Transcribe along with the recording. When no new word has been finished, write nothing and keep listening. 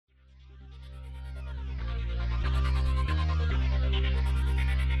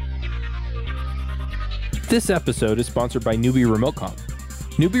This episode is sponsored by Newbie RemoteConf.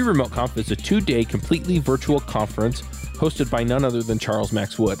 Newbie RemoteConf is a 2-day completely virtual conference hosted by none other than Charles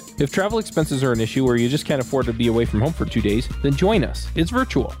Max Wood. If travel expenses are an issue or you just can't afford to be away from home for 2 days, then join us. It's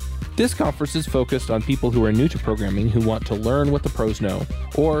virtual. This conference is focused on people who are new to programming who want to learn what the pros know,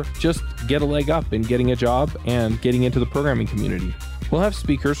 or just get a leg up in getting a job and getting into the programming community. We'll have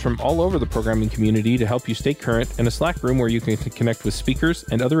speakers from all over the programming community to help you stay current, and a Slack room where you can connect with speakers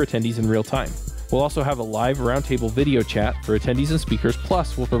and other attendees in real time. We'll also have a live roundtable video chat for attendees and speakers,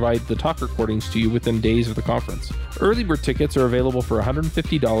 plus we'll provide the talk recordings to you within days of the conference. Early bird tickets are available for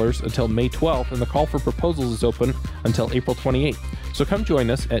 $150 until May 12th, and the call for proposals is open until April 28th. So come join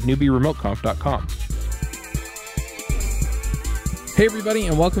us at newbieremoteconf.com. Hey everybody,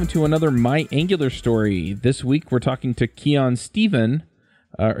 and welcome to another My Angular story. This week we're talking to Keon Stephen,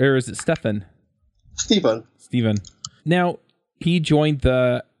 or is it Stefan? Stephen. Now, he joined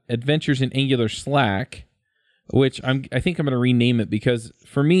the Adventures in Angular Slack, which I think I'm going to rename it because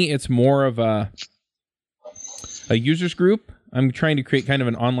for me it's more of a users group. I'm trying to create kind of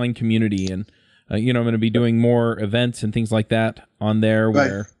an online community, and I'm going to be doing more events and things like that on there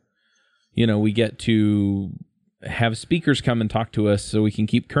where we get to have speakers come and talk to us so we can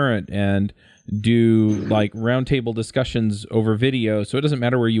keep current and do like roundtable discussions over video, so it doesn't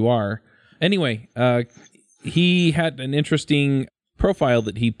matter where you are. Anyway, he had an interesting profile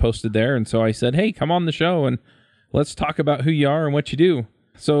that he posted there, and so I said, hey, come on the show and let's talk about who you are and what you do.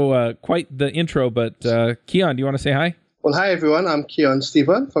 So quite the intro, but Keon, do you want to say hi? Well, hi everyone, I'm Keon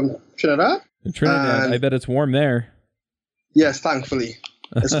Stephen from Trinidad. I bet it's warm there. Yes, thankfully.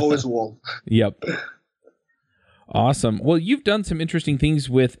 It's always warm. Yep. Awesome. Well, you've done some interesting things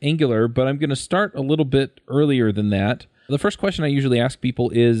with Angular, but I'm going to start a little bit earlier than that. The first question I usually ask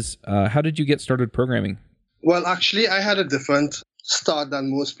people is, how did you get started programming? Well, actually, I had a different start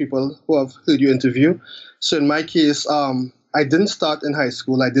than most people who have heard you interview. So in my case, I didn't start in high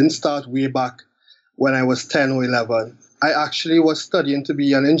school. I didn't start way back when I was 10 or 11. I actually was studying to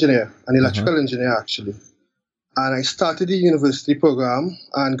be an engineer, an electrical engineer, actually. And I started the university program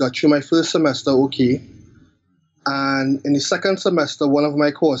and got through my first semester okay. And in the second semester, one of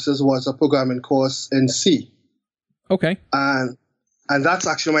my courses was a programming course in C. Okay. And that's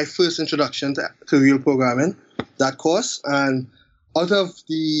actually my first introduction to real programming, that course. And out of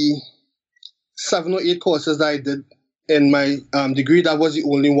the 7 or 8 courses that I did in my degree, that was the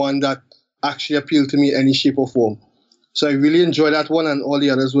only one that actually appealed to me in any shape or form. So I really enjoyed that one, and all the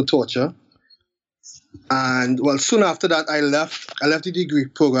others were torture. And well, soon after that, I left the degree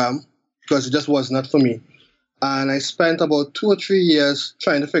program because it just was not for me. And I spent about 2 or 3 years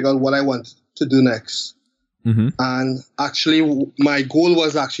trying to figure out what I wanted to do next. Mm-hmm. And actually, my goal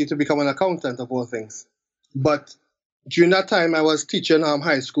was actually to become an accountant of all things. But during that time, I was teaching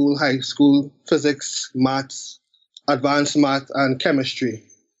high school physics, maths, advanced math, and chemistry.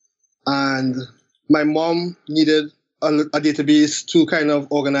 And my mom needed a database to kind of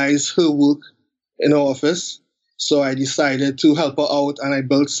organize her work in her office. So I decided to help her out, and I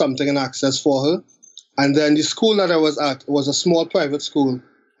built something in Access for her. And then the school that I was at was a small private school,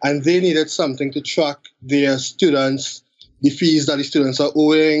 and they needed something to track their students, the fees that the students are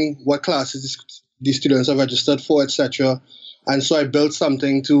owing, what classes the students are registered for, etc. And so I built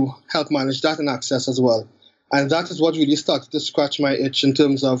something to help manage that in Access as well. And that is what really started to scratch my itch in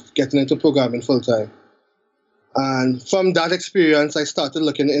terms of getting into programming full-time. And from that experience, I started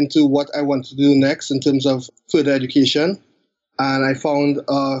looking into what I want to do next in terms of further education. And I found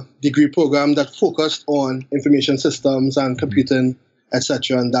a degree program that focused on information systems and computing,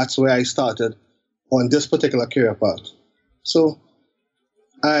 etc. And that's where I started on this particular career path. So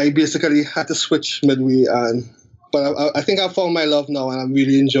I basically had to switch midway, but I think I found my love now, and I'm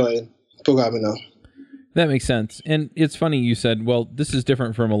really enjoying programming now. That makes sense. And it's funny you said, well, this is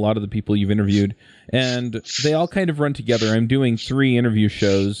different from a lot of the people you've interviewed, and they all kind of run together. I'm doing 3 interview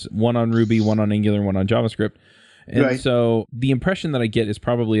shows, one on Ruby, one on Angular, one on JavaScript. And so the impression that I get is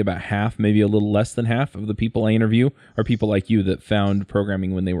probably about half, maybe a little less than half of the people I interview are people like you that found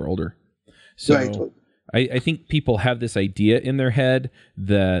programming when they were older. So I think people have this idea in their head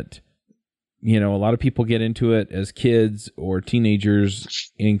that, a lot of people get into it as kids or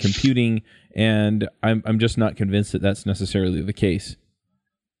teenagers in computing, and I'm just not convinced that that's necessarily the case.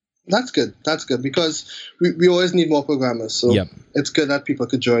 That's good, because we always need more programmers, so It's good that people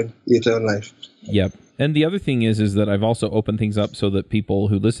could join later in life. Yep. And the other thing is that I've also opened things up so that people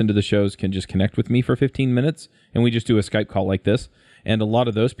who listen to the shows can just connect with me for 15 minutes, and we just do a Skype call like this. And a lot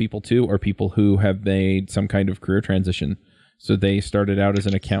of those people, too, are people who have made some kind of career transition. So they started out as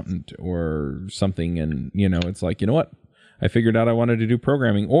an accountant or something, and, it's like, you know what? I figured out I wanted to do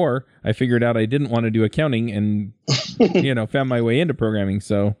programming, or I figured out I didn't want to do accounting and, found my way into programming.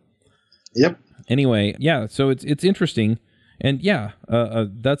 So, yep. Anyway, yeah, so it's interesting. And yeah,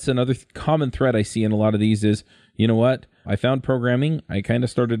 that's another common thread I see in a lot of these is, you know what? I found programming, I kind of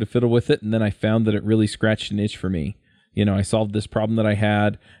started to fiddle with it, and then I found that it really scratched an itch for me. I solved this problem that I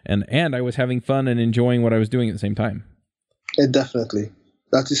had, and I was having fun and enjoying what I was doing at the same time. Definitely.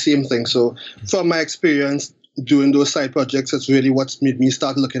 That's the same thing. So from my experience doing those side projects, it's really what's made me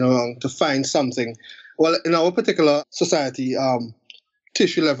start looking around to find something. Well, in our particular society,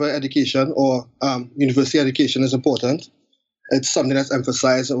 tertiary level education or university education is important. It's something that's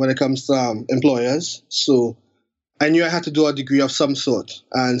emphasized when it comes to employers. So I knew I had to do a degree of some sort.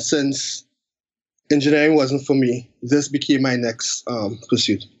 And since engineering wasn't for me, this became my next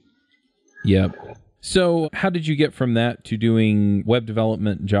pursuit. Yep. So how did you get from that to doing web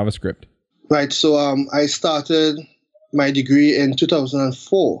development and JavaScript? Right. So I started my degree in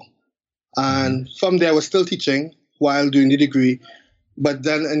 2004. And from there, I was still teaching while doing the degree. But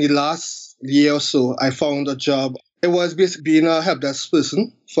then in the last year or so, I found a job. It was basically being a help desk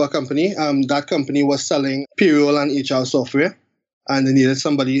person for a company. That company was selling payroll and HR software, and they needed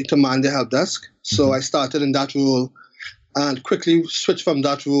somebody to man the help desk. So I started in that role and quickly switched from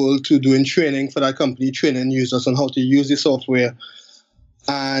that role to doing training for that company, training users on how to use the software.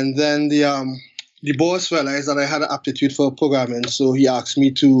 And then the boss realized that I had an aptitude for programming, so he asked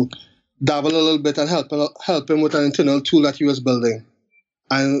me to dabble a little bit and help him with an internal tool that he was building.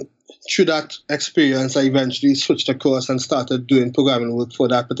 And through that experience, I eventually switched a course and started doing programming work for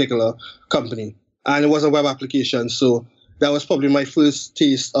that particular company. And it was a web application, so that was probably my first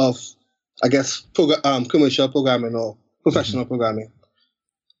taste of, I guess, commercial programming or professional programming.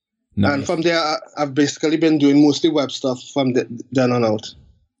 Nice. And from there, I've basically been doing mostly web stuff from then on out.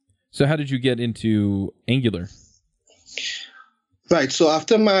 So how did you get into Angular? Right, so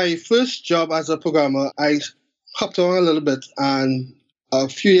after my first job as a programmer, I hopped on a little bit, and a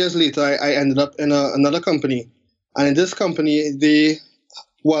few years later, I ended up in another company. And in this company,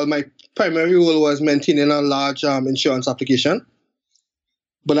 my primary role was maintaining a large insurance application.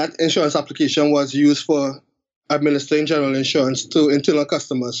 But that insurance application was used for administering general insurance to internal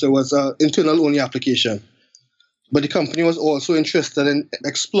customers. So it was an internal-only application. But the company was also interested in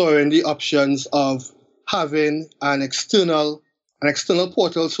exploring the options of having an external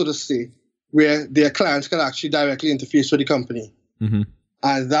portal, so to say, where their clients can actually directly interface with the company. Mm-hmm.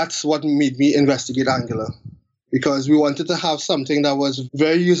 And that's what made me investigate Angular, because we wanted to have something that was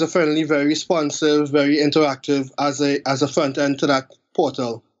very user-friendly, very responsive, very interactive as a front end to that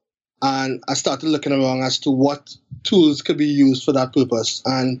portal. And I started looking around as to what tools could be used for that purpose.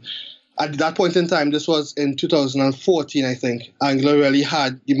 And at that point in time, this was in 2014, I think, Angular really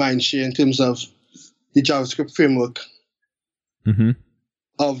had the mindshare in terms of the JavaScript framework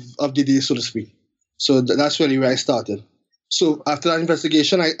of the day, so to speak. So that's really where I started. So after that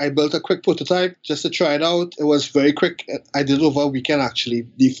investigation, I built a quick prototype just to try it out. It was very quick. I did it over a weekend, actually,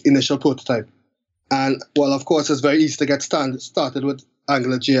 the initial prototype. And, well, of course, it's very easy to get started with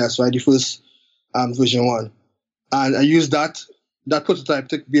AngularJS, right, the first version 1. And I used that prototype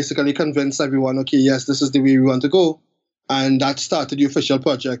to basically convince everyone, okay, yes, this is the way we want to go. And that started the official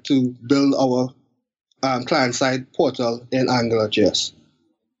project to build our client-side portal in AngularJS.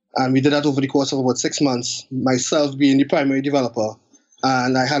 And we did that over the course of about 6 months, myself being the primary developer.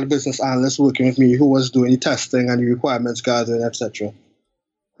 And I had a business analyst working with me who was doing the testing and the requirements gathering, etc.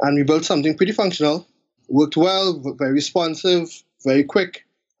 And we built something pretty functional, worked well, very responsive, very quick,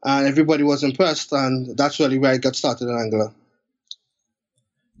 and everybody was impressed. And that's really where I got started in Angular.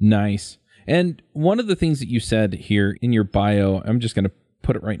 Nice. And one of the things that you said here in your bio, I'm just going to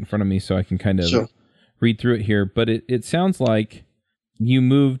put it right in front of me so I can kind of read through it here. But it sounds like you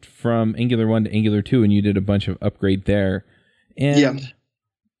moved from Angular 1 to Angular 2 and you did a bunch of upgrade there. And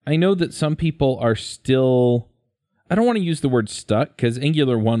I know that some people are still, I don't want to use the word stuck because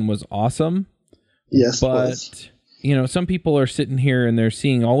Angular 1 was awesome. Yes, but some people are sitting here and they're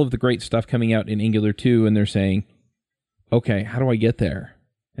seeing all of the great stuff coming out in Angular 2 and they're saying, okay, how do I get there?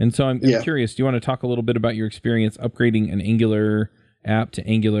 And so I'm curious, do you want to talk a little bit about your experience upgrading an Angular app to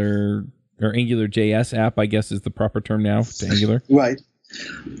Angular, or AngularJS app, I guess is the proper term now, to Angular? Right.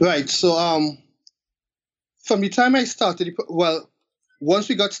 So from the time I started, once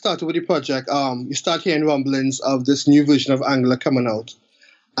we got started with the project, you start hearing rumblings of this new version of Angular coming out.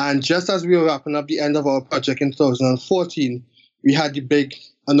 And just as we were wrapping up the end of our project in 2014, we had the big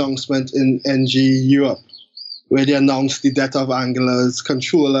announcement in NG Europe, where they announced the death of Angular's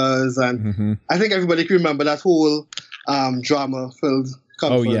controllers. And I think everybody can remember that whole drama-filled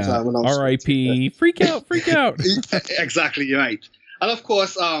conference. R.I.P. Freak out. Exactly, you're right. And of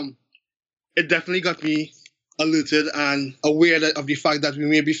course, it definitely got me alerted and aware of the fact that we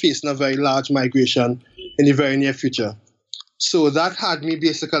may be facing a very large migration in the very near future. So that had me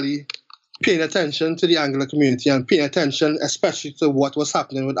basically paying attention to the Angular community and paying attention especially to what was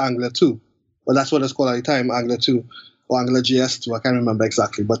happening with Angular 2. Well, that's what it's called at the time, Angular 2 or Angular JS 2. I can't remember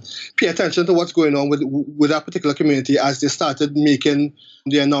exactly. But pay attention to what's going on with that particular community as they started making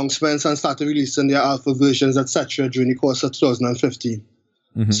their announcements and started releasing their alpha versions, etc. during the course of 2015.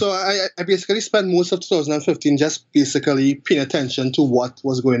 Mm-hmm. So I basically spent most of 2015 just basically paying attention to what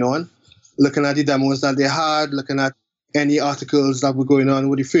was going on, looking at the demos that they had, looking at any articles that were going on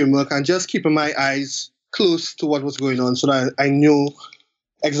with the framework, and just keeping my eyes close to what was going on so that I knew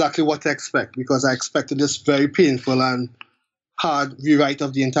exactly what to expect, because I expected this very painful and hard rewrite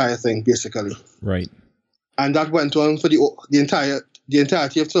of the entire thing, basically. Right. And that went on for the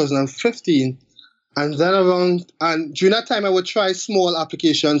entirety of 2015. And then during that time, I would try small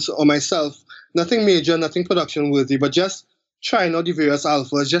applications on myself, nothing major, nothing production worthy, but just trying out the various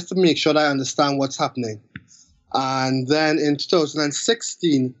alphas just to make sure that I understand what's happening. And then in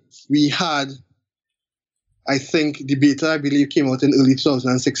 2016, we had, I think, the beta, I believe, came out in early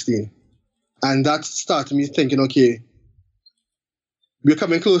 2016. And that started me thinking, okay, we're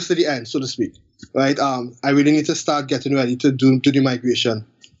coming close to the end, so to speak, right? I really need to start getting ready to do the migration.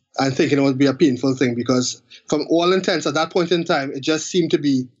 And thinking it would be a painful thing, because from all intents at that point in time, it just seemed to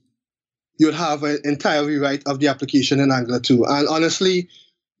be you'd have an entire rewrite of the application in Angular 2. And honestly,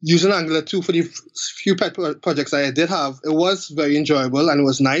 using Angular 2 for the few pet projects I did have, it was very enjoyable and it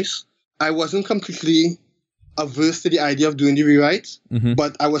was nice. I wasn't completely averse to the idea of doing the rewrite,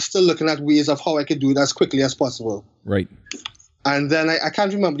 but I was still looking at ways of how I could do it as quickly as possible. Right. And then I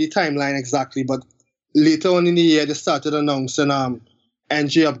can't remember the timeline exactly, but later on in the year, they started announcing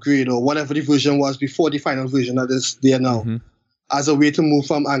NG upgrade or whatever the version was before the final version that is there now, as a way to move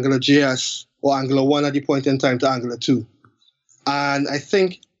from Angular JS or Angular 1 at the point in time to Angular 2. And I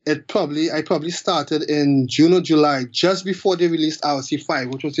think I probably started in June or July, just before they released RC 5,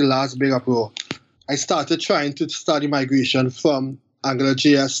 which was the last big uproar. I started trying to start the migration from Angular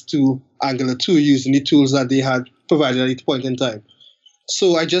JS to Angular 2 using the tools that they had provided at the point in time.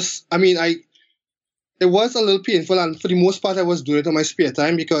 So it was a little painful, and for the most part, I was doing it on my spare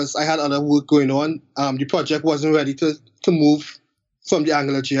time because I had other work going on. The project wasn't ready to move from the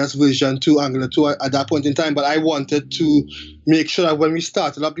Angular JS version to Angular 2 at that point in time, but I wanted to make sure that when we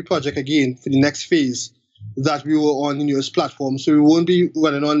started up the project again for the next phase, that we were on the newest platform, so we won't be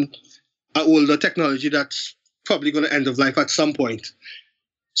running on an older technology that's probably going to end of life at some point.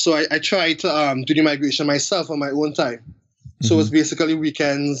 So I tried to do the migration myself on my own time. So it's basically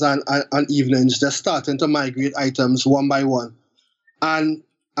weekends and evenings, just starting to migrate items one by one. And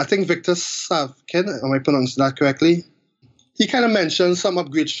I think Victor Savkin, am I pronouncing that correctly? He kind of mentioned some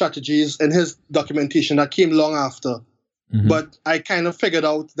upgrade strategies in his documentation that came long after. But I kind of figured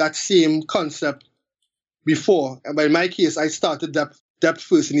out that same concept before. And in my case, I started depth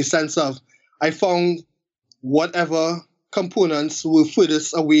first in the sense of I found whatever components were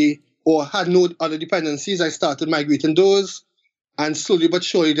furthest away or had no other dependencies, I started migrating those. And slowly but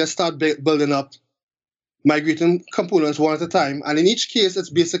surely, just start building up, migrating components one at a time. And in each case, it's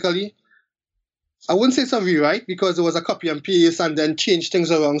basically, I wouldn't say it's a rewrite because it was a copy and paste and then change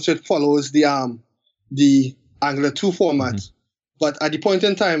things around so it follows the Angular 2 format. But at the point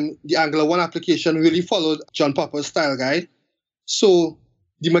in time, the Angular 1 application really followed John Popper's style guide. So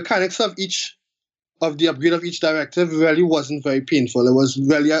the mechanics of the upgrade of each directive really wasn't very painful. It was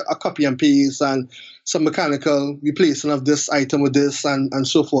really a copy and paste and some mechanical replacement of this item with this and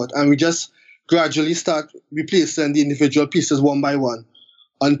so forth. And we just gradually start replacing the individual pieces one by one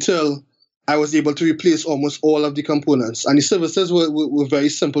until I was able to replace almost all of the components. And the services were very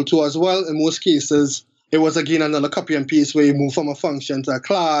simple too as well. In most cases, it was again another copy and paste where you move from a function to a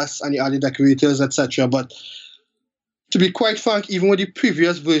class and you add the decorators, etc. But to be quite frank, even with the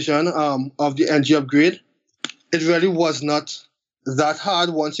previous version of the NG upgrade, it really was not that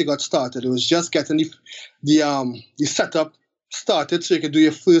hard once you got started. It was just getting the setup started so you could do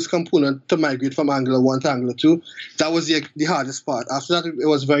your first component to migrate from Angular 1 to Angular 2. That was the hardest part. After that, it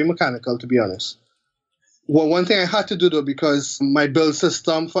was very mechanical, to be honest. Well, one thing I had to do, though, because my build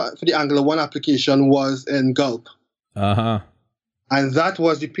system for the Angular 1 application was in Gulp. And that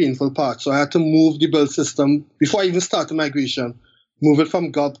was the painful part. So I had to move the build system, before I even start the migration, move it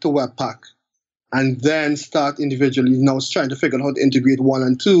from Gulp to Webpack, and then start individually. And I was trying to figure out how to integrate 1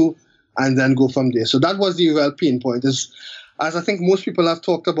 and 2, and then go from there. So that was the real pain point. As I think most people have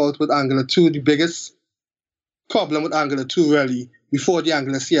talked about with Angular 2, the biggest problem with Angular 2 really, before the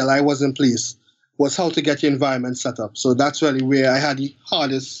Angular CLI was in place, was how to get your environment set up. So that's really where I had the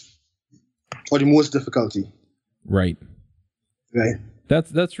hardest or the most difficulty. Right. Right.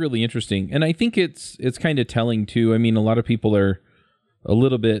 That's really interesting. And I think it's kind of telling too. I mean, a lot of people are a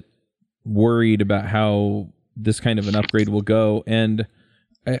little bit worried about how this kind of an upgrade will go. And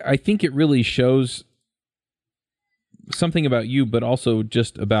I think it really shows something about you, but also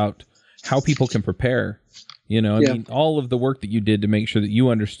just about how people can prepare. You know, I mean, all of the work that you did to make sure that you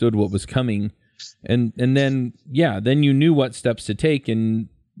understood what was coming. And then you knew what steps to take. And,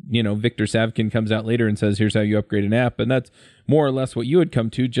 you know, Victor Savkin comes out later and says, here's how you upgrade an app. And that's more or less what you had come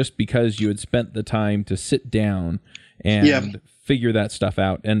to, just because you had spent the time to sit down and figure that stuff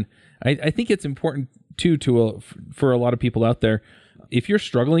out. And I think it's important too, for a lot of people out there, if you're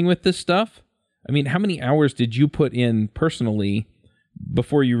struggling with this stuff, I mean, how many hours did you put in personally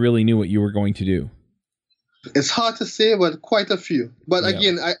before you really knew what you were going to do? It's hard to say, but quite a few. But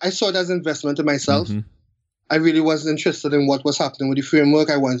again, I saw it as investment in myself. Mm-hmm. I really wasn't interested in what was happening with the framework.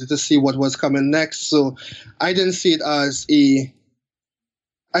 I wanted to see what was coming next. So I didn't see it as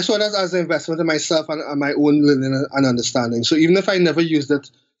I saw it as an investment in myself and my own learning and understanding. So even if I never used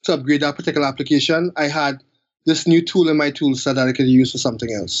it to upgrade that particular application, I had this new tool in my tool set that I could use for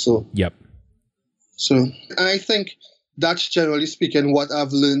something else. So So I think that's, generally speaking, what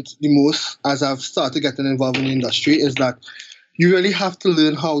I've learned the most as I've started getting involved in the industry, is that you really have to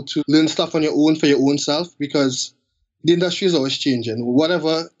learn how to learn stuff on your own for your own self, because the industry is always changing.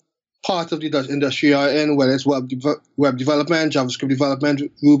 Whatever part of the industry you are in, whether it's web development, JavaScript development,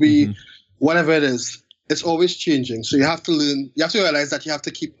 Ruby, whatever it is, it's always changing. So you have to learn, you have to realize that you have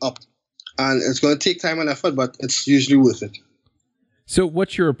to keep up. And it's going to take time and effort, but it's usually worth it. So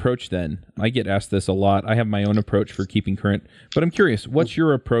what's your approach then? I get asked this a lot. I have my own approach for keeping current, but I'm curious, what's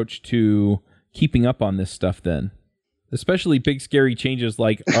your approach to keeping up on this stuff then? Especially big, scary changes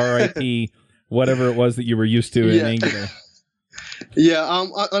like RIP, whatever it was that you were used to in Angular.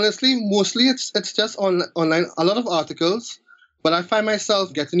 Honestly, mostly it's just online, a lot of articles, but I find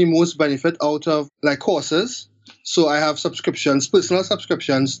myself getting the most benefit out of like courses. So I have subscriptions, personal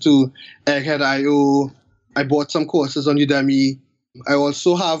subscriptions to Egghead.io. I bought some courses on Udemy. I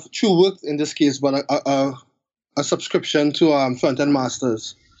also have, through work in this case, but a subscription to Front-End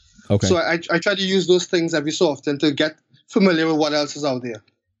Masters. Okay. So I try to use those things every so often to get familiar with what else is out there.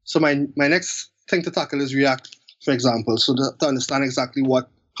 So my next thing to tackle is React, for example, so to understand exactly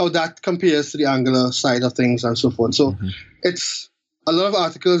how that compares to the Angular side of things and so forth. So it's a lot of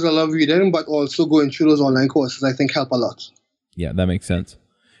articles, a lot of reading, but also going through those online courses, I think, help a lot. Yeah, that makes sense.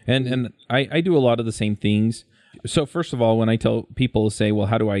 And I do a lot of the same things. So first of all, when I tell people to say, well,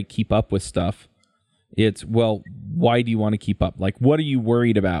 how do I keep up with stuff? It's, well, why do you want to keep up? Like, what are you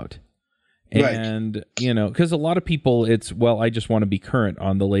worried about? And, you know, because a lot of people, it's, well, I just want to be current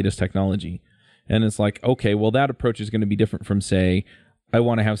on the latest technology. And it's like, okay, well, that approach is going to be different from, say, I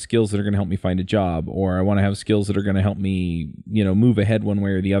want to have skills that are going to help me find a job, or I want to have skills that are going to help me, you know, move ahead one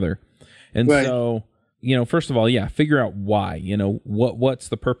way or the other. And so, you know, first of all, figure out why, you know, what's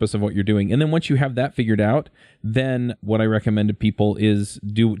the purpose of what you're doing. And then once you have that figured out, then what I recommend to people is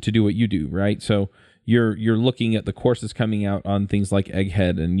do what you do, right? So you're looking at the courses coming out on things like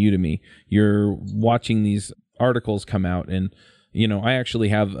Egghead and Udemy. You're watching these articles come out, and, you know, I actually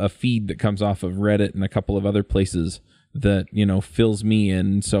have a feed that comes off of Reddit and a couple of other places that, you know, fills me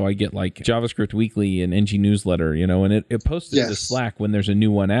in. So I get like JavaScript Weekly and NG Newsletter, you know, and it posts it to Slack when there's a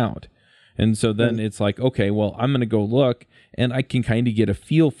new one out. And so then it's like, okay, well, I'm going to go look, and I can kind of get a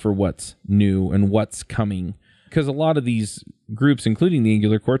feel for what's new and what's coming. Because a lot of these groups, including the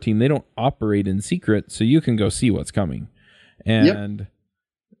Angular core team, they don't operate in secret, so you can go see what's coming. And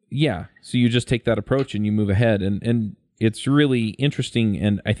so you just take that approach and you move ahead. And it's really interesting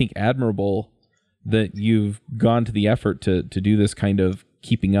and I think admirable that you've gone to the effort to do this kind of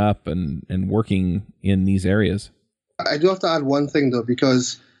keeping up and working in these areas. I do have to add one thing, though,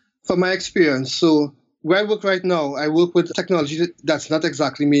 because from my experience, so where I work right now, I work with technology that's not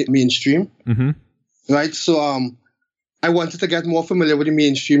exactly mainstream, right? So I wanted to get more familiar with the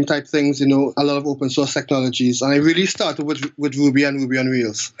mainstream type things, you know, a lot of open source technologies. And I really started with Ruby and Ruby on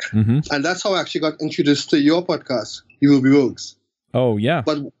Rails. And that's how I actually got introduced to your podcast, the Ruby Rogues. Oh, yeah.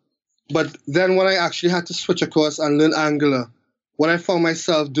 But then when I actually had to switch across and learn Angular, what I found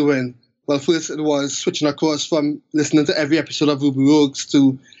myself doing, well, first it was switching across from listening to every episode of Ruby Rogues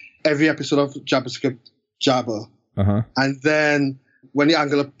to every episode of JavaScript Jabber. And then when the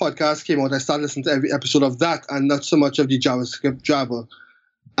Angular podcast came out, I started listening to every episode of that and not so much of the JavaScript Jabber.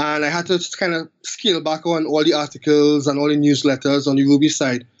 And I had to just kind of scale back on all the articles and all the newsletters on the Ruby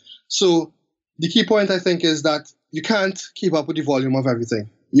side. So the key point, I think, is that you can't keep up with the volume of everything.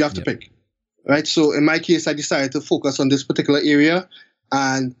 You have to pick, right? So in my case, I decided to focus on this particular area,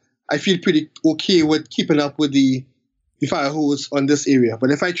 and I feel pretty okay with keeping up with the fire hose on this area.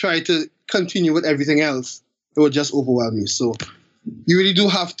 But if I try to continue with everything else, it would just overwhelm me. So you really do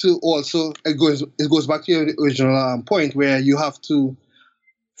have to also, it goes back to your original point, where you have to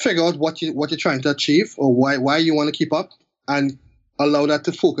figure out what you're trying to achieve, or why you want to keep up, and allow that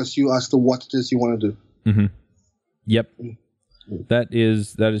to focus you as to what it is you want to do. Mm-hmm. Yep. That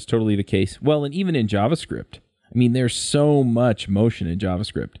is totally the case. Well, and even in JavaScript, I mean, there's so much motion in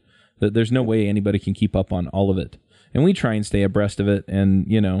JavaScript that there's no way anybody can keep up on all of it. And we try and stay abreast of it. And,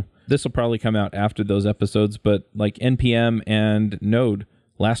 this will probably come out after those episodes, but like NPM and Node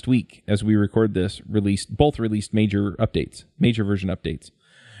last week, as we record this, both released major version updates.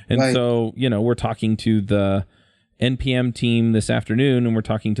 And so, we're talking to the NPM team this afternoon, and we're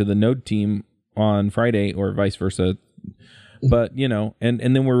talking to the Node team on Friday, or vice versa. But, and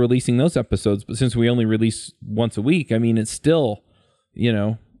then we're releasing those episodes. But since we only release once a week, I mean, it's still,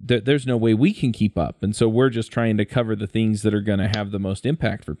 there's no way we can keep up. And so we're just trying to cover the things that are going to have the most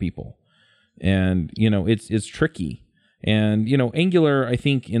impact for people. And, it's tricky. And, Angular, I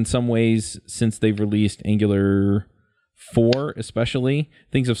think in some ways, since they've released Angular 4 especially,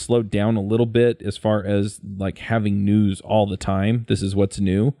 things have slowed down a little bit as far as like having news all the time. This is what's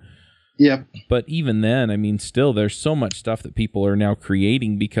new. Yep. But even then, I mean, still there's so much stuff that people are now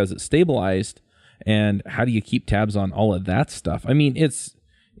creating because it's stabilized. And how do you keep tabs on all of that stuff? I mean, it's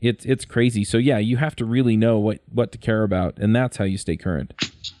crazy. So yeah, you have to really know what to care about, and that's how you stay current.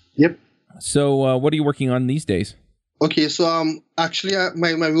 Yep. So what are you working on these days? Okay, so actually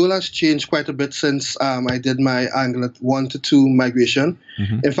my role has changed quite a bit since I did my Angular 1 to 2 migration.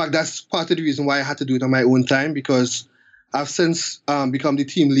 Mm-hmm. In fact, that's part of the reason why I had to do it on my own time, because I've since become the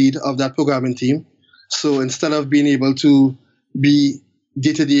team lead of that programming team. So instead of being able to be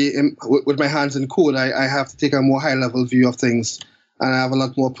day-to-day with my hands in code, I have to take a more high-level view of things, and I have a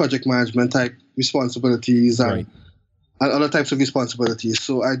lot more project management type responsibilities and other types of responsibilities.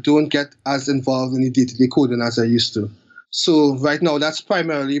 So I don't get as involved in the day-to-day coding as I used to. So right now, that's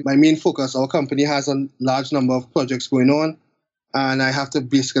primarily my main focus. Our company has a large number of projects going on, and I have to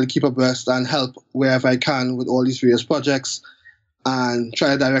basically keep abreast and help wherever I can with all these various projects, and try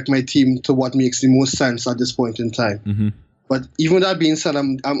to direct my team to what makes the most sense at this point in time. Mm-hmm. But even that being said,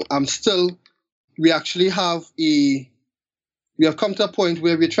 I'm still, we have come to a point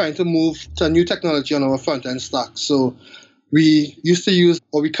where we're trying to move to a new technology on our front-end stack. So we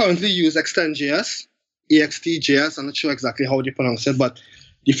currently use Extend.js, EXT.js. I'm not sure exactly how they pronounce it, but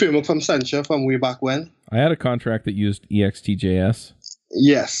the framework from Sencha from way back when. I had a contract that used EXT.js.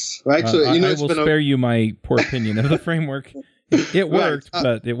 Yes, right. So I will spare you my poor opinion of the framework. It worked,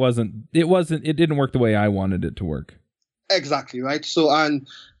 but it didn't work the way I wanted it to work. Exactly, right. So, and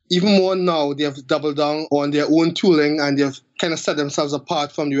even more now, they have doubled down on their own tooling, and they've kind of set themselves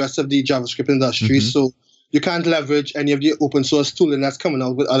apart from the rest of the JavaScript industry. Mm-hmm. So you can't leverage any of the open source tooling that's coming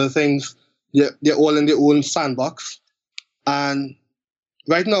out with other things. They're all in their own sandbox. And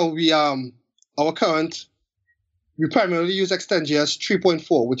right now, we primarily use Extend.js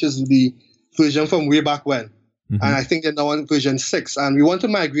 3.4, which is the version from way back when. Mm-hmm. And I think they're now on version 6. And we want to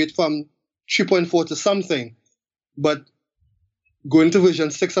migrate from 3.4 to something. But going to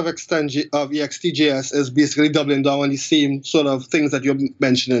version 6 of EXT.js is basically doubling down on the same sort of things that you're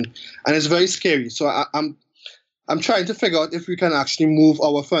mentioning. And it's very scary. So I'm trying to figure out if we can actually move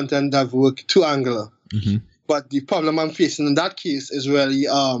our front-end dev work to Angular. Mm-hmm. But the problem I'm facing in that case is really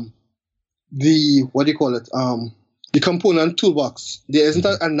the component toolbox. There isn't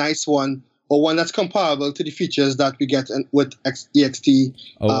a nice one, or one that's comparable to the features that we get with EXT.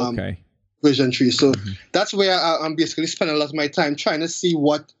 Version 3. So that's where I'm basically spending a lot of my time trying to see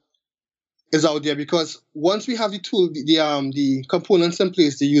what is out there, because once we have the tool, the components in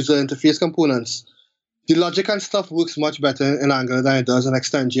place, the user interface components, the logic and stuff works much better in Angular than it does in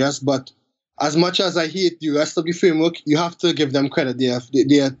Extend.js. But as much as I hate the rest of the framework, you have to give them credit.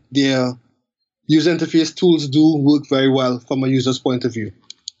 Their user interface tools do work very well from a user's point of view.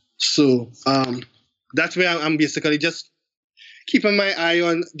 So that's where I'm basically just keeping my eye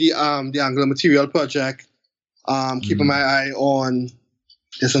on the Angular Material project. Keeping my eye on,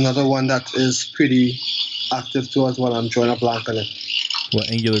 there's another one that is pretty active too as well. I'm drawing a blank on it. What,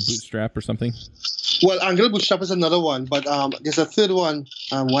 Angular Bootstrap or something? Well, Angular Bootstrap is another one, but there's a third one.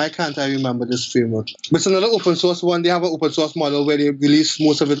 Why can't I remember this framework? But it's another open source one. They have an open source model where they release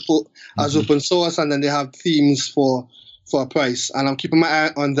most of it as open source, and then they have themes for for a price, and I'm keeping my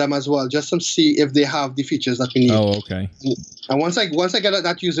eye on them as well, just to see if they have the features that we need. Oh, okay. And once I get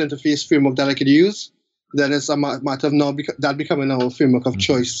that user interface framework that I could use, then it's a matter of now that becoming our framework of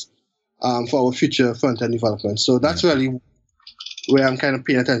choice for our future front-end development. So that's really where I'm kind of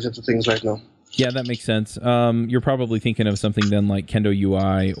paying attention to things right now. Yeah, that makes sense. You're probably thinking of something then like Kendo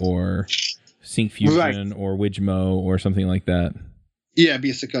UI or Syncfusion or Wijmo or something like that. Yeah,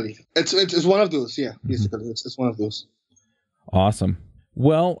 basically. It's one of those. Yeah, basically. It's one of those. Awesome.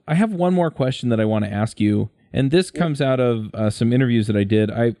 Well, I have one more question that I want to ask you, and this comes out of some interviews that I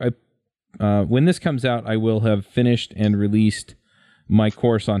did. When this comes out, I will have finished and released my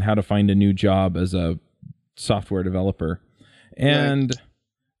course on how to find a new job as a software developer. And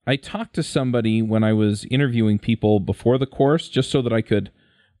I talked to somebody when I was interviewing people before the course, just so that I could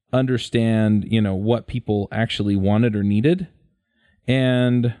understand, what people actually wanted or needed.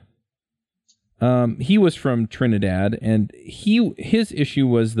 And he was from Trinidad, and his issue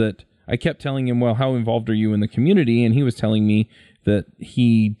was that I kept telling him, well, how involved are you in the community? And he was telling me that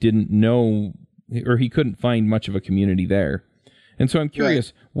he didn't know, or he couldn't find much of a community there. And so I'm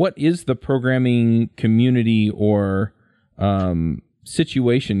curious, what is the programming community or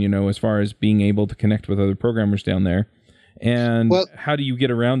situation, as far as being able to connect with other programmers down there? And how do you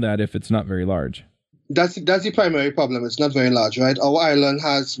get around that if it's not very large? That's the primary problem. It's not very large, right? Our island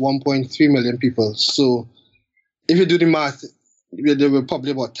has 1.3 million people. So if you do the math, there were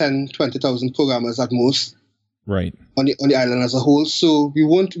probably about 20,000 programmers at most. Right. On the island as a whole. So we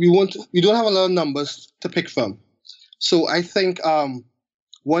don't have a lot of numbers to pick from. So I think one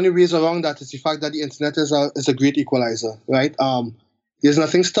of the ways around that is the fact that the internet is a great equalizer, right? There's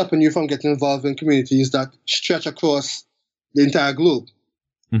nothing stopping you from getting involved in communities that stretch across the entire globe.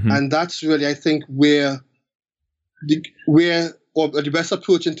 Mm-hmm. And that's really, I think, where the best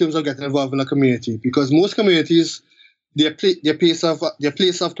approach in terms of getting involved in a community, because most communities, their place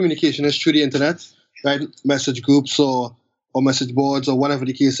of communication is through the internet, right? Message groups or message boards or whatever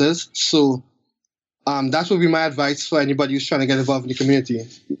the case is. So that would be my advice for anybody who's trying to get involved in the community.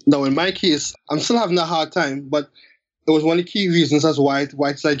 Now, in my case, I'm still having a hard time, but it was one of the key reasons as why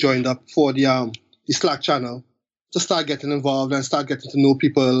I joined up for the Slack channel, to start getting involved and start getting to know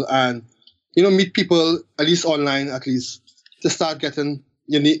people and, meet people, at least online, to start getting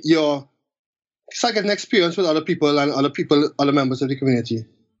experience with other people and other members of the community.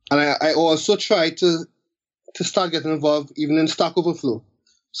 And I also try to start getting involved even in Stack Overflow.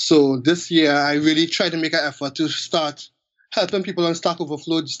 So this year, I really try to make an effort to start helping people on Stack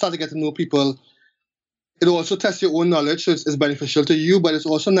Overflow, start to get to know people. It also tests your own knowledge, so it's beneficial to you, but it's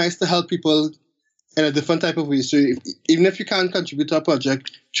also nice to help people in a different type of way. So even if you can't contribute to a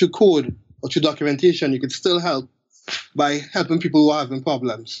project through code or through documentation, you could still help by helping people who are having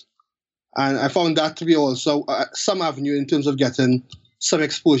problems. And I found that to be also some avenue in terms of getting some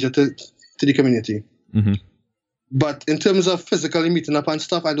exposure to the community. Mm-hmm. But in terms of physically meeting up and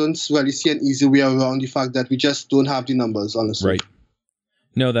stuff, I don't really see an easy way around the fact that we just don't have the numbers, honestly. Right.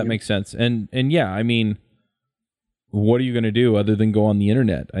 No, that makes sense. And yeah, I mean, what are you going to do other than go on the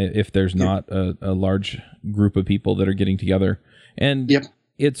internet if there's not a large group of people that are getting together? And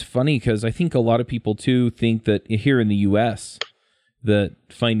it's funny because I think a lot of people too think that here in the US that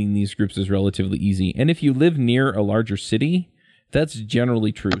finding these groups is relatively easy. And if you live near a larger city, that's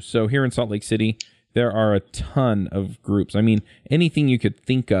generally true. So here in Salt Lake City, there are a ton of groups. I mean, anything you could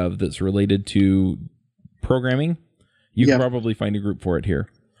think of that's related to programming, you can probably find a group for it here.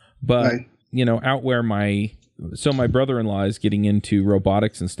 But, out where my brother-in-law is getting into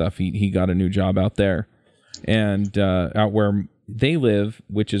robotics and stuff. He got a new job out there. And out where they live,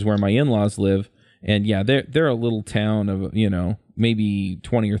 which is where my in-laws live, and they're a little town of, maybe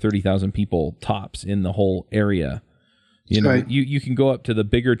 20 or 30,000 people tops in the whole area. You can go up to the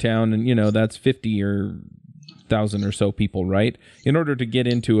bigger town and, that's 50 or 1,000 or so people, right? In order to get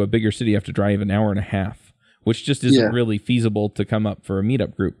into a bigger city, you have to drive an hour and a half, which just isn't really feasible to come up for a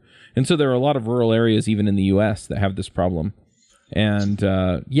meetup group. And so there are a lot of rural areas, even in the U.S., that have this problem. And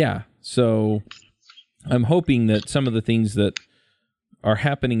so I'm hoping that some of the things that are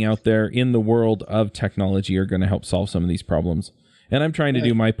happening out there in the world of technology are going to help solve some of these problems. And I'm trying to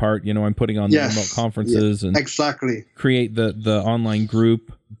do my part. I'm putting on the remote conferences and create the online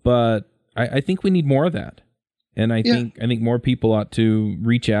group. But I think we need more of that. And I think more people ought to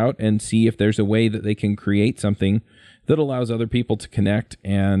reach out and see if there's a way that they can create something that allows other people to connect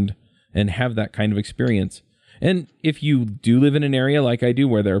and have that kind of experience. And if you do live in an area like I do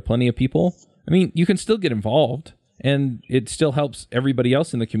where there are plenty of people, I mean, you can still get involved, and it still helps everybody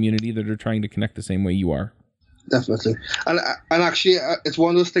else in the community that are trying to connect the same way you are. Definitely, and actually, it's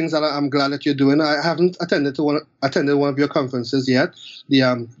one of those things that I'm glad that you're doing. I haven't attended one of your conferences yet,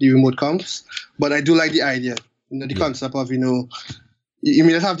 the remote comps, but I do like the idea, the concept of you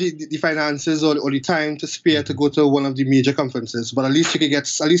may not have the finances or the time to spare to go to one of the major conferences, but at least you can get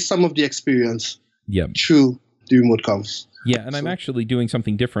at least some of the experience. Through the remote comps. Yeah, and I'm actually doing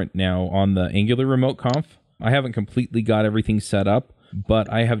something different now on the Angular remote conf. I haven't completely got everything set up,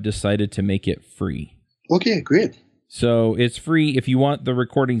 but I have decided to make it free. Okay, great. So it's free. If you want the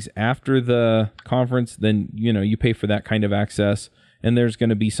recordings after the conference, then you pay for that kind of access, and there's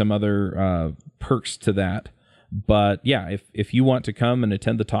going to be some other perks to that. But yeah, if you want to come and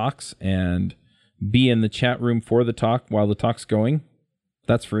attend the talks and be in the chat room for the talk while the talk's going,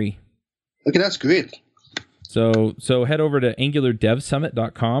 that's free. Okay, that's great. So head over to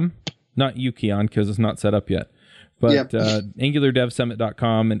angulardevsummit.com. Not you, Keon, because it's not set up yet. But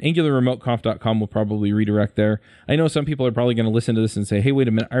angulardevsummit.com and angularremoteconf.com will probably redirect there. I know some people are probably going to listen to this and say, hey, wait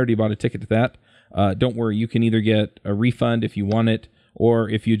a minute, I already bought a ticket to that. Don't worry, you can either get a refund if you want it, or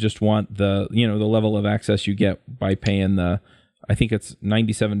if you just want the level of access you get by paying I think it's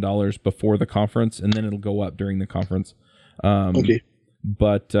 $97 before the conference, and then it'll go up during the conference. Okay.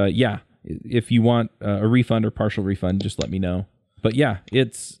 But if you want a refund or partial refund, just let me know. But yeah,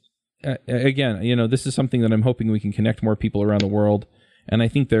 it's again, this is something that I'm hoping we can connect more people around the world. And I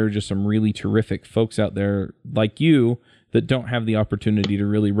think there are just some really terrific folks out there like you that don't have the opportunity to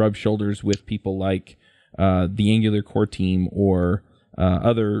really rub shoulders with people like the Angular core team or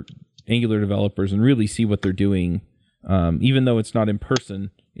other Angular developers and really see what they're doing. Even though it's not in person,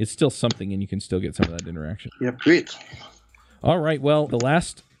 it's still something, and you can still get some of that interaction. Yep, great. All right, well, the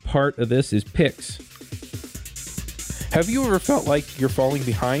last part of this is picks. Have you ever felt like you're falling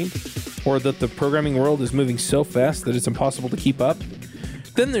behind, or that the programming world is moving so fast that it's impossible to keep up?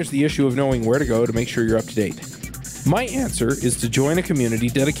 Then there's the issue of knowing where to go to make sure you're up to date. My answer is to join a community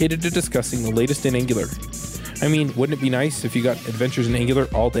dedicated to discussing the latest in Angular. I mean, wouldn't it be nice if you got Adventures in Angular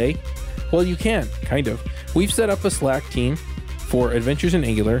all day? Well, you can, kind of. We've set up a Slack team for Adventures in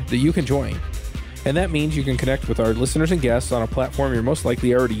Angular that you can join. And that means you can connect with our listeners and guests on a platform you're most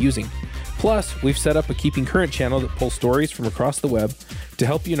likely already using. Plus, we've set up a Keeping Current channel that pulls stories from across the web to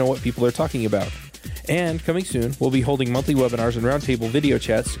help you know what people are talking about. And coming soon, we'll be holding monthly webinars and roundtable video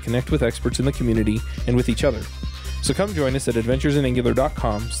chats to connect with experts in the community and with each other. So come join us at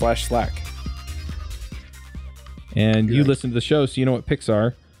adventuresinangular.com/Slack. And you listen to the show, so you know what picks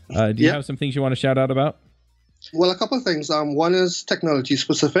are. Do you have some things you want to shout out about? Well, a couple of things. One is technology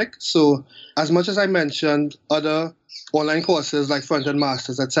specific. So as much as I mentioned other online courses like Front-End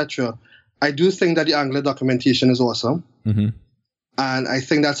Masters, etc., I do think that the Angular documentation is awesome. Mm-hmm. And I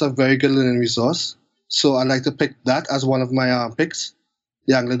think that's a very good learning resource. So I'd like to pick that as one of my picks.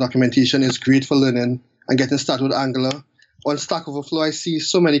 The Angular documentation is great for learning and getting started with Angular. On Stack Overflow, I see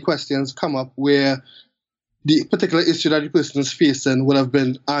so many questions come up where the particular issue that the person is facing would have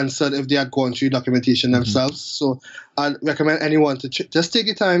been answered if they had gone through documentation themselves. So I'd recommend anyone to just take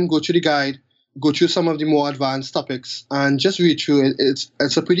your time, go through the guide, go through some of the more advanced topics, and just read through it.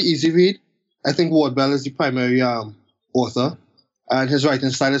 It's a pretty easy read. I think Ward Bell is the primary author, and his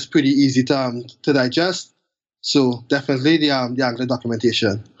writing style is pretty easy to digest. So definitely the Angular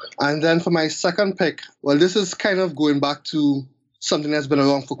documentation. And then for my second pick, well, this is kind of going back to something that's been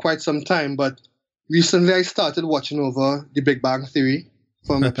around for quite some time, but recently I started watching over The Big Bang Theory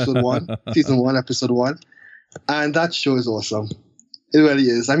from episode 1, season 1, episode 1. And that show is awesome. It really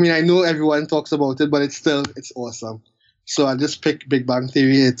is. I mean, I know everyone talks about it, but it's awesome. So I just picked Big Bang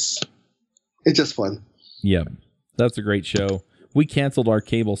Theory. It's just fun. Yeah, that's a great show. We canceled our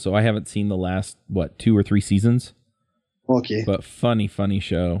cable, so I haven't seen the last, 2 or 3 seasons. Okay. But funny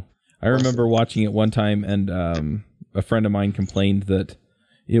show. I remember watching it one time, and a friend of mine complained that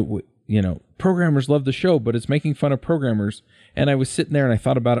programmers love the show, but it's making fun of programmers. And I was sitting there and I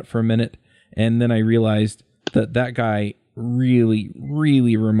thought about it for a minute, and then I realized that guy really,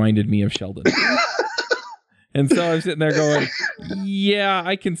 really reminded me of Sheldon. And so I was sitting there going, yeah,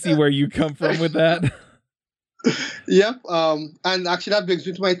 I can see where you come from with that. Yep. And actually that brings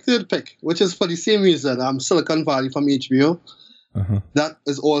me to my third pick, which is for the same reason. Silicon Valley from HBO. Uh-huh. That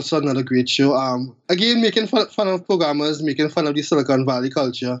is also another great show. Again, making fun of programmers, making fun of the Silicon Valley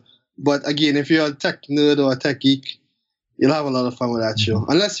culture. But again, if you're a tech nerd or a tech geek, you'll have a lot of fun with that show.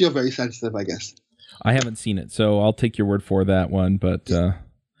 Unless you're very sensitive, I guess. I haven't seen it, so I'll take your word for that one. But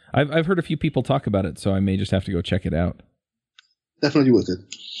I've heard a few people talk about it, so I may just have to go check it out. Definitely worth it.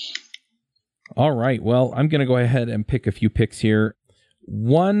 All right. Well, I'm going to go ahead and pick a few picks here.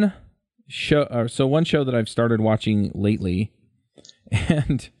 One show that I've started watching lately,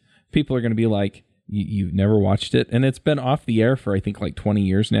 and people are going to be like, You've never watched it, and it's been off the air for I think like 20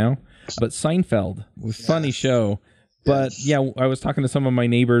 years now. But Seinfeld was a funny show. But yeah, I was talking to some of my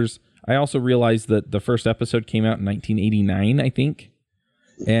neighbors. I also realized that the first episode came out in 1989, I think.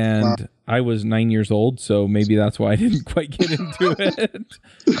 And I was 9 years old, so maybe that's why I didn't quite get into it.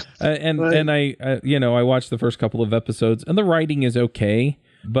 And I watched the first couple of episodes, and the writing is okay,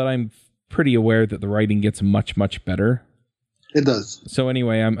 but I'm pretty aware that the writing gets much, much better. It does. So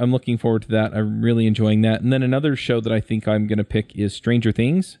anyway, I'm looking forward to that. I'm really enjoying that. And then another show that I think I'm going to pick is Stranger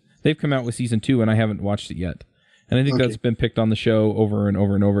Things. They've come out with season 2, and I haven't watched it yet. And I think that's been picked on the show over and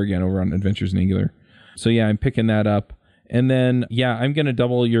over and over again over on Adventures in Angular. So yeah, I'm picking that up. And then, yeah, I'm going to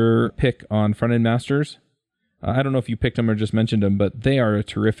double your pick on Front End Masters. I don't know if you picked them or just mentioned them, but they are a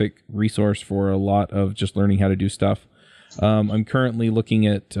terrific resource for a lot of just learning how to do stuff. I'm currently looking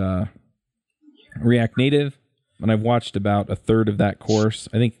at React Native, and I've watched about a third of that course.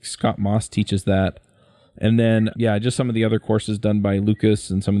 I think Scott Moss teaches that. And then, yeah, just some of the other courses done by Lucas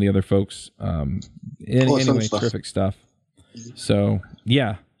and some of the other folks. Anyway, terrific stuff. So,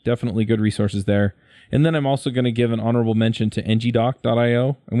 yeah, definitely good resources there. And then I'm also going to give an honorable mention to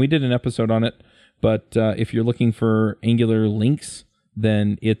ngdoc.io. And we did an episode on it. But if you're looking for Angular links,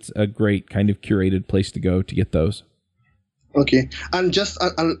 then it's a great kind of curated place to go to get those. Okay. And just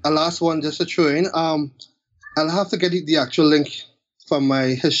a last one, just to throw in. I'll have to get the actual link from my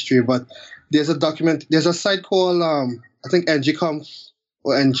history, but there's a site called, I think ngconf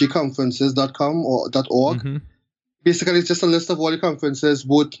or ngconferences.com or .org. Mm-hmm. Basically, it's just a list of all the conferences,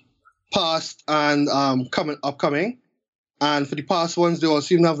 both past and upcoming. And for the past ones, they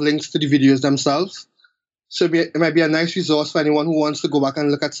also even have links to the videos themselves. So it might be a nice resource for anyone who wants to go back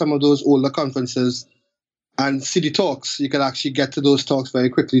and look at some of those older conferences and see the talks. You can actually get to those talks very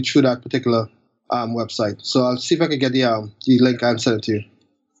quickly through that particular website. So I'll see if I can get the link and send it to you.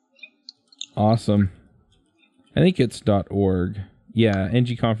 Awesome. I think it's .org. Yeah,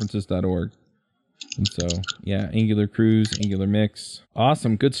 ngconferences.org. And so, yeah, Angular Cruise, Angular Mix.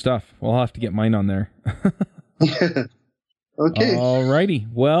 Awesome, good stuff. Well, I'll have to get mine on there. Okay. All righty.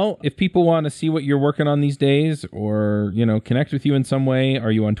 Well, if people want to see what you're working on these days or, connect with you in some way,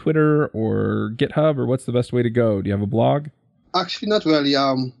 are you on Twitter or GitHub, or what's the best way to go? Do you have a blog? Actually, not really.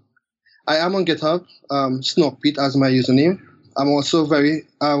 I am on GitHub, Snorkpete as my username. I'm also very,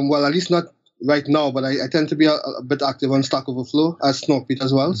 at least not right now, but I tend to be a bit active on Stack Overflow as Snorkpete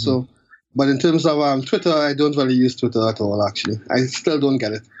as well. Mm-hmm. So, but in terms of Twitter, I don't really use Twitter at all, actually. I still don't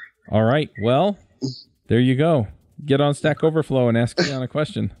get it. All right. Well, there you go. Get on Stack Overflow and ask Leon a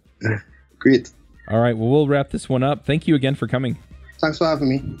question. Great. All right. Well, we'll wrap this one up. Thank you again for coming. Thanks for having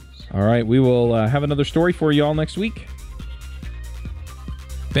me. All right. We will have another story for you all next week.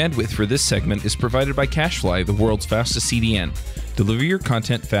 Bandwidth for this segment is provided by CacheFly, the world's fastest CDN. Deliver your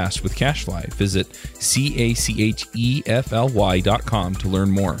content fast with CacheFly. Visit CACHEFLY.com to learn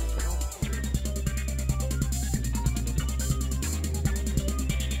more.